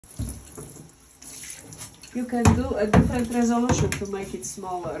You can do a different resolution to make it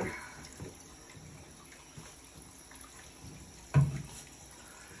smaller.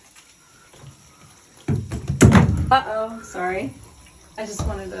 Uh-oh, sorry. I just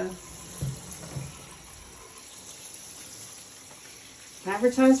wanted to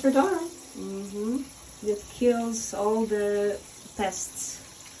advertise for Dara. It kills all the pests.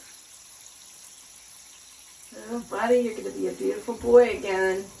 Oh, buddy, you're going to be a beautiful boy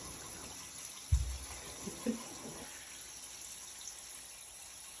again.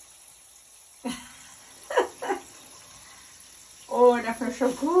 Oh, never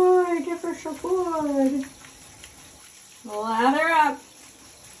so good, never so good. Lather up.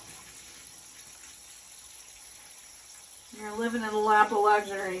 You're living in a lap of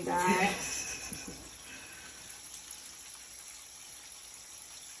luxury, guy.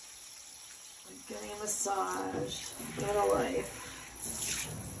 Getting a massage. What a life.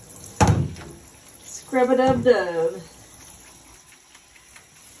 Scrub-a-dub-dub.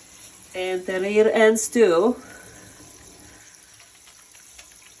 And the rear ends too.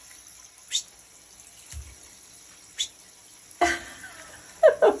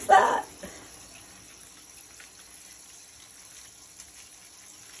 What's that?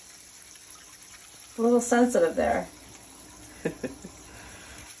 A little sensitive there. The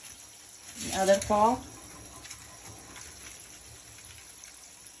other paw.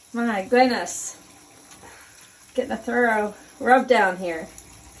 My goodness. Getting a thorough rub down here.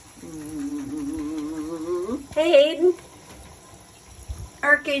 Hey, Aiden.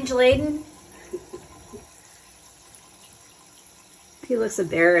 Archangel Aiden. He looks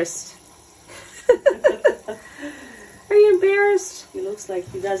embarrassed. Are you embarrassed? He looks like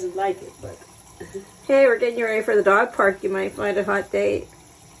he doesn't like it, but... Hey, we're getting you ready for the dog park. You might find a hot date.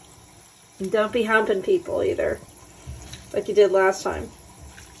 And don't be humping people either. Like you did last time.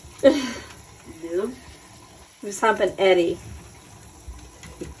 Yeah. He was humping Eddie.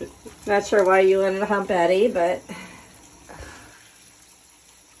 Not sure why you wanted to hump Eddie, but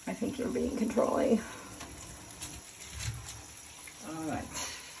I think you're being controlling. Alright,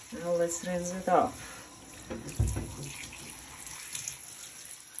 now let's rinse it off.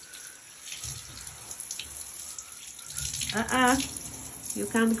 You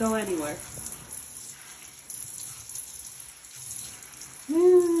can't go anywhere.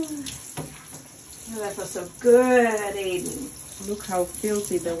 Oh, that feels so good, Aiden. Look how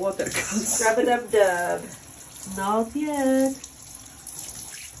filthy the water comes. Scrub-a-dub-dub. Not yet.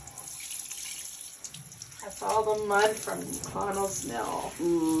 That's all the mud from Connell's Mill.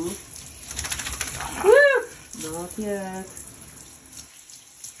 Woo! Not yet.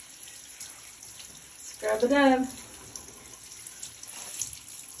 Scrub-a-dub.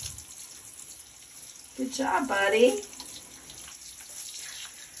 Good job, buddy.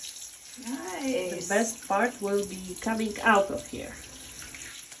 Nice. The best part will be coming out of here.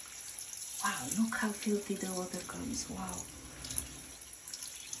 Wow, look how filthy the water comes. Wow.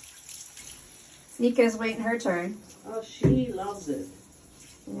 Nika's waiting her turn. Oh, she loves it.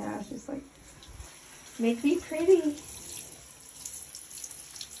 Yeah, she's like, make me pretty.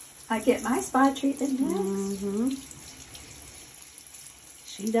 I get my spa treatment next.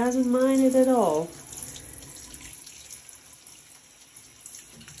 She doesn't mind it at all.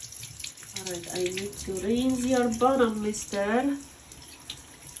 Alright, I need to rinse your bottom, mister.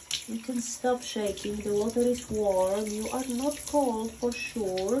 You can stop shaking. The water is warm. You are not cold for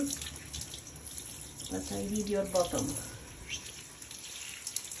sure. But I need your bottom.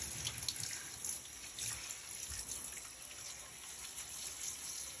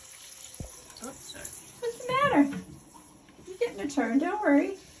 Oh, sorry. What's the matter? You're getting a turn, don't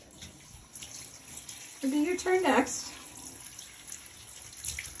worry. It'll be your turn next.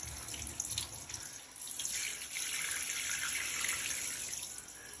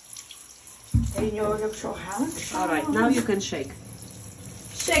 Alright, now you can shake.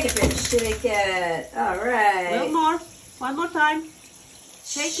 Shake it, baby, shake it. All right. One more. One more time.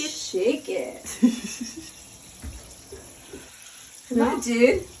 Shake it. Shake it. Come on,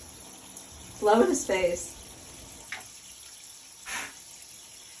 dude. Loving his face.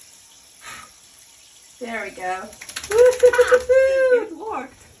 There we go. It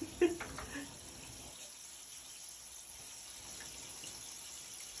worked.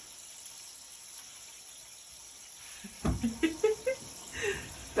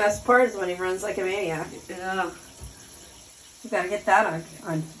 Best part is when he runs like a maniac. Yeah. You gotta get that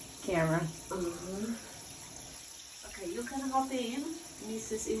on camera. Okay, you can hop in,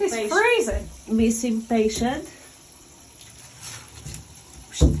 Mrs. He's Impatient. freezing. Miss Impatient.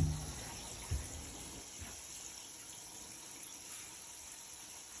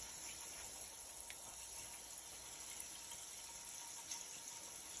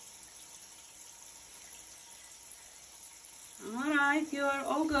 right, you're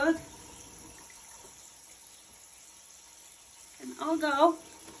all good. And I'll go.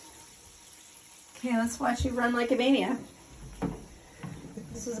 Okay, let's watch you run like a maniac.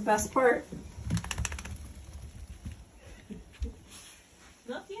 This is the best part.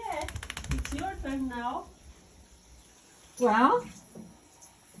 Not yet. It's your turn now. Well,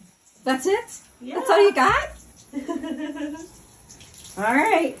 that's it? Yeah. That's all you got? All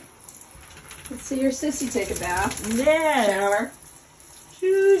right. Let's see your sissy take a bath. Yeah. Shower.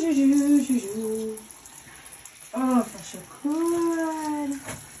 Shoo, shoo, shoo, shoo, shoo. Oh, it feels so good.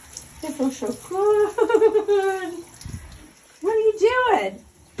 It feels so good. What are you doing?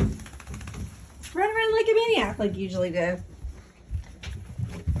 Run around like a maniac like you usually do.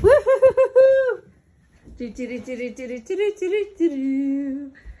 Woo-hoo-hoo-hoo-hoo.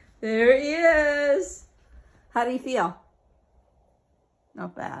 Do-do-do-do-do-do-do-do-do-do. There he is. How do you feel?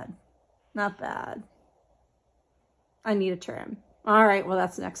 Not bad. Not bad. I need a trim. All right, well,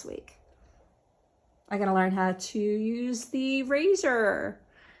 that's next week. I gotta learn how to use the razor.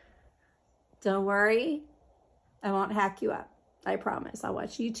 Don't worry. I won't hack you up. I promise. I'll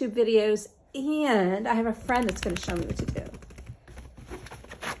watch YouTube videos, and I have a friend that's gonna show me what to do.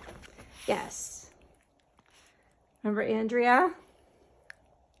 Yes. Remember Andrea?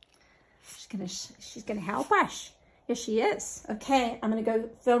 She's gonna help us. Yes, she is. Okay, I'm gonna go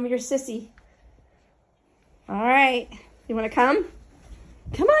film your sissy. All right, you wanna come?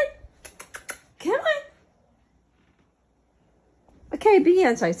 Come on, come on. Okay, be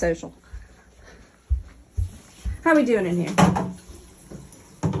antisocial. How we doing in here?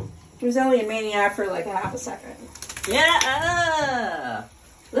 He was only a maniac for like a half a second. Yeah.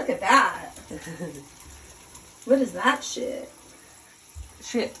 Look at that. What is that shit?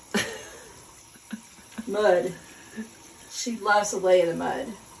 Shit. Mud. She loves to lay in the mud.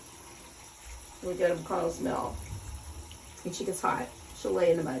 We go to McConnell's Mill. When she gets hot, she'll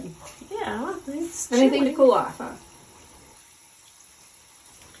lay in the mud. Yeah, it's Anything to chilly. cool off, huh?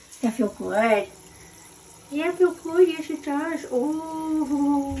 I feel good. Yeah, I feel good. Yes, it does.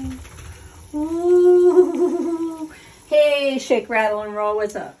 Oh. Ooh. Hey, shake, rattle, and roll.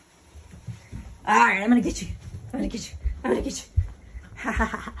 What's up? All right, I'm gonna get you. I'm gonna get you. I'm gonna get you. Ha ha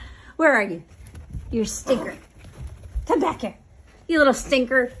ha. Where are you? You stinker. Come back here. You little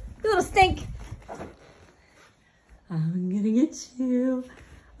stinker. You little stink. I'm gonna get you.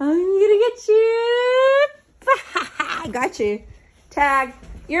 I'm gonna get you. I got you. Tag.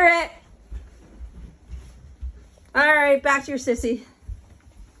 You're it. All right, back to your sissy.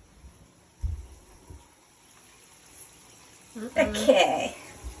 Okay.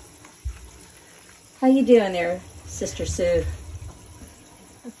 How you doing there, Sister Sue?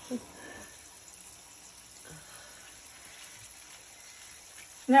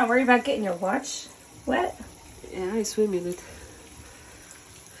 Not worry about getting your watch wet? Yeah, I swim in it.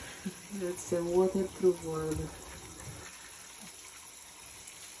 That's a waterproof one.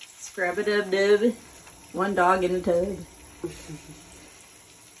 Scrub-a-dub-dub. One dog in a tub.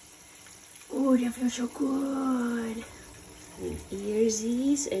 Oh, that feels so good. And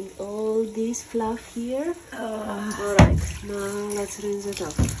earsies and all this fluff here. Oh. Alright, now let's rinse it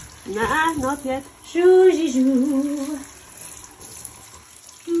off. Nah, not yet. Shoo-shoo-shoo.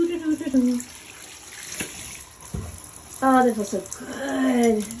 Doo-doo-doo-doo-doo. Oh, that feels so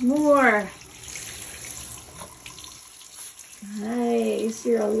good. More. Nice.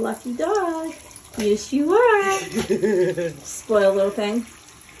 You're a lucky dog. Yes, you are. Spoiled little thing.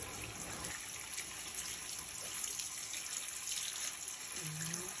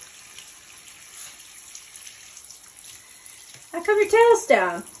 How come your tail's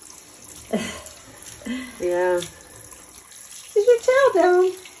down? Yeah. Is your tail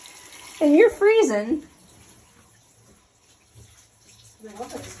down? And you're freezing. The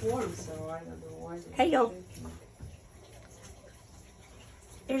water's warm, so I don't know why. Hey, yo.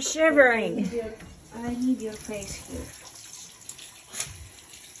 You're shivering. I need your face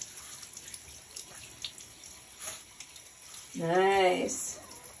here. Nice.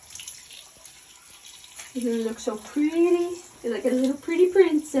 You're gonna look so pretty. You're like a little pretty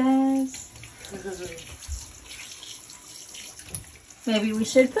princess. Maybe we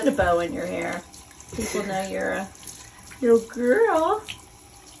should put a bow in your hair. People know you're a little girl.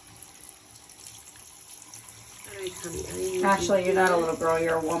 Alright, honey, I need Actually, you're not a little girl.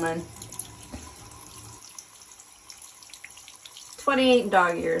 You're a woman. 28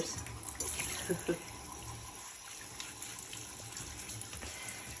 dog years.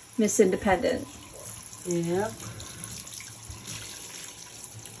 Miss Independent. Yep.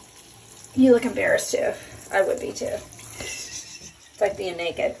 You look embarrassed too. I would be too. It's like being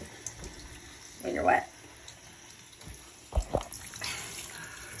naked when you're wet.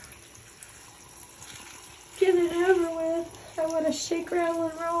 gotta shake, rattle,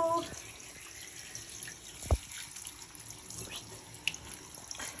 and roll.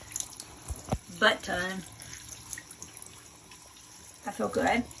 Butt time. I feel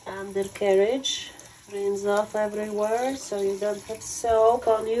good. Undercarriage. Rinse off everywhere so you don't have soap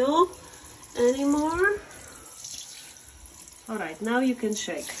on you anymore. Alright, now you can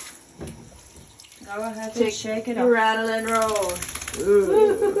shake. Go ahead and shake it up. Rattle and roll.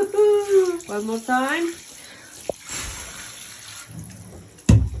 One more time.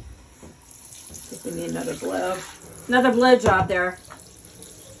 We need another blow. Another blow job there.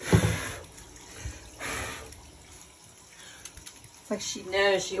 It's like she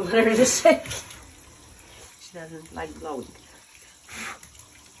knows she wanted her to shake. She doesn't like blowing.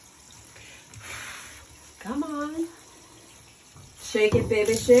 Come on. Shake it,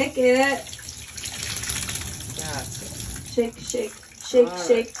 baby, shake it. That's it. Shake, shake, shake, All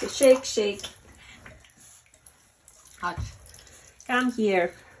shake, shake, shake. Hot. Come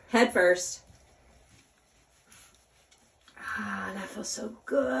here. Head first. Ah, that feels so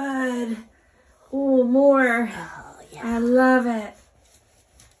good. Oh, more. Oh, yeah. I love it.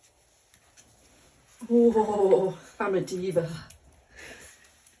 Oh, I'm a diva.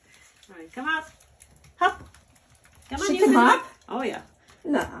 All right, come on. Hop. Come on, She you can hop? Oh, yeah.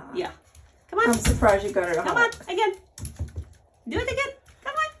 Nah. Yeah. Come on. I'm surprised you got her to Come hop. on, again. Do it again.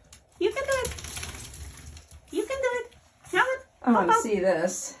 Come on. You can do it. You can do it. Come on. I want Hop to out. see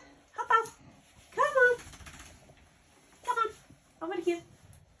this. Hop out. Come on. Come on. Over here.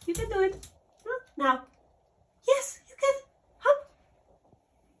 You can do it. Now. Yes, you can. Hop.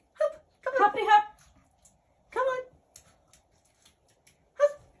 Hop. Come on. Hoppity hop. Come on.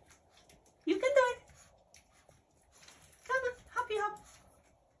 Hop. You can do it. Come on. Hoppy hop.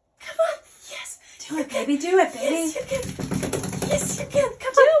 Come on. Yes. Do it, baby. Do it, baby. Yes, you can. Yes, you can.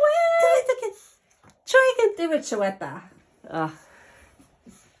 Come Do on. it. Do it again. Try again. Do it, Chihuahua.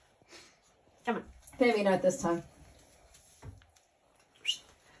 Come on. Maybe not this time.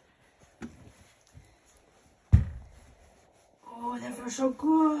 Oh, that feels so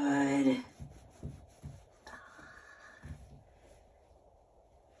good.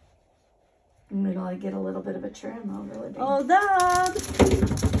 I'm gonna like get a little bit of a trim. I'll really be. All done.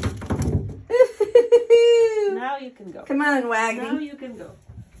 Now you can go. Come on, Now Waggy. you can go.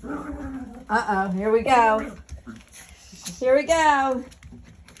 Uh-oh, here we go. Here we go.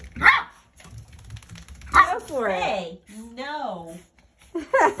 Go for it. Hey, no.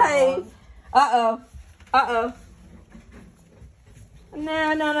 Hey. Uh-oh. Uh-oh.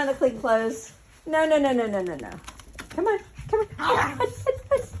 No, the clean clothes. No. Come on.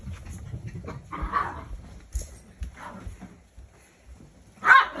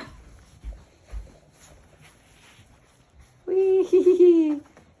 Whee!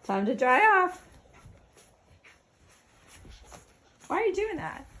 Time to dry off. Why are you doing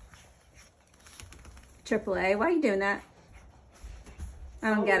that? AAA, why are you doing that? I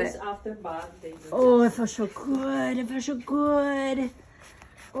don't get it. After bath, they do Oh, it feels so good. It feels so good.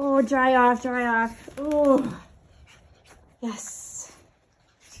 Oh, dry off. Oh, yes.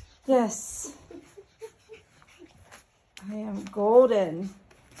 Yes. I am golden.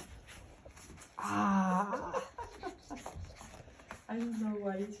 Ah. I don't know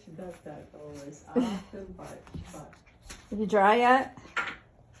why she does that always. After bath. Did you dry yet?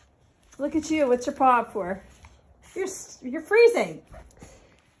 Look at you. What's your paw up for? You're freezing.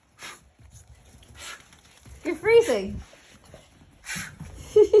 You're freezing.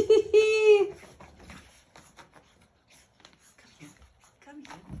 Come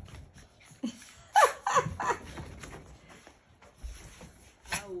here.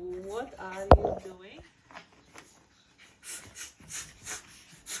 What are you doing?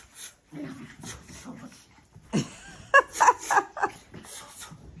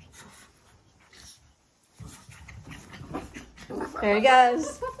 There he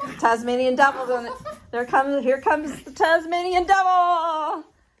goes. Tasmanian devil's on it. Here comes the Tasmanian devil.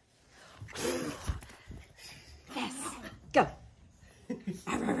 Yes. Go.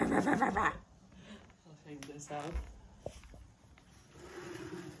 I'll take this out.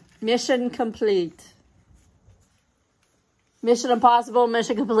 Mission complete. Mission impossible,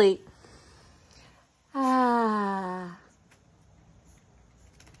 mission complete. Ah.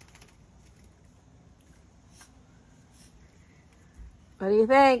 What do you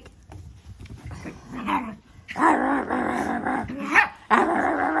think?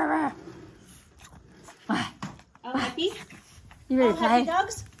 Happy? You ready to play?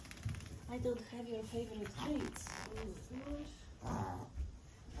 Dogs? I don't have your favorite treats.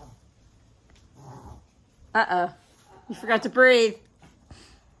 Uh-oh. You forgot to breathe.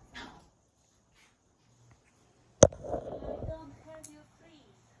 I don't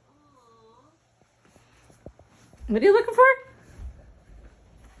What are you looking for?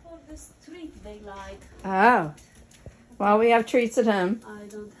 For this treat they like. Oh. Well, we have treats at home. I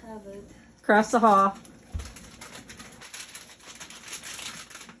don't have it. Across the hall.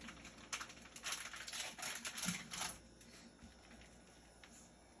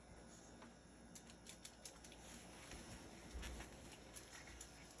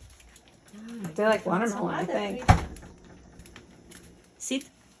 They like watermelon, I think. Sit.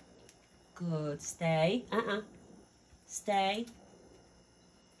 Good. Stay. Stay.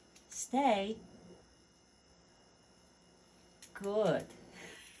 Stay. Good.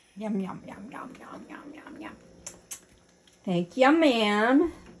 Yum, yum, yum, yum, yum, yum, yum, yum. Thank you,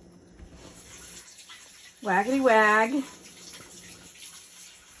 ma'am. Waggity wag.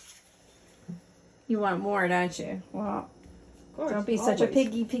 You want more, don't you? Well, don't be such a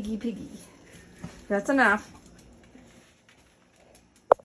piggy, piggy, piggy. That's enough.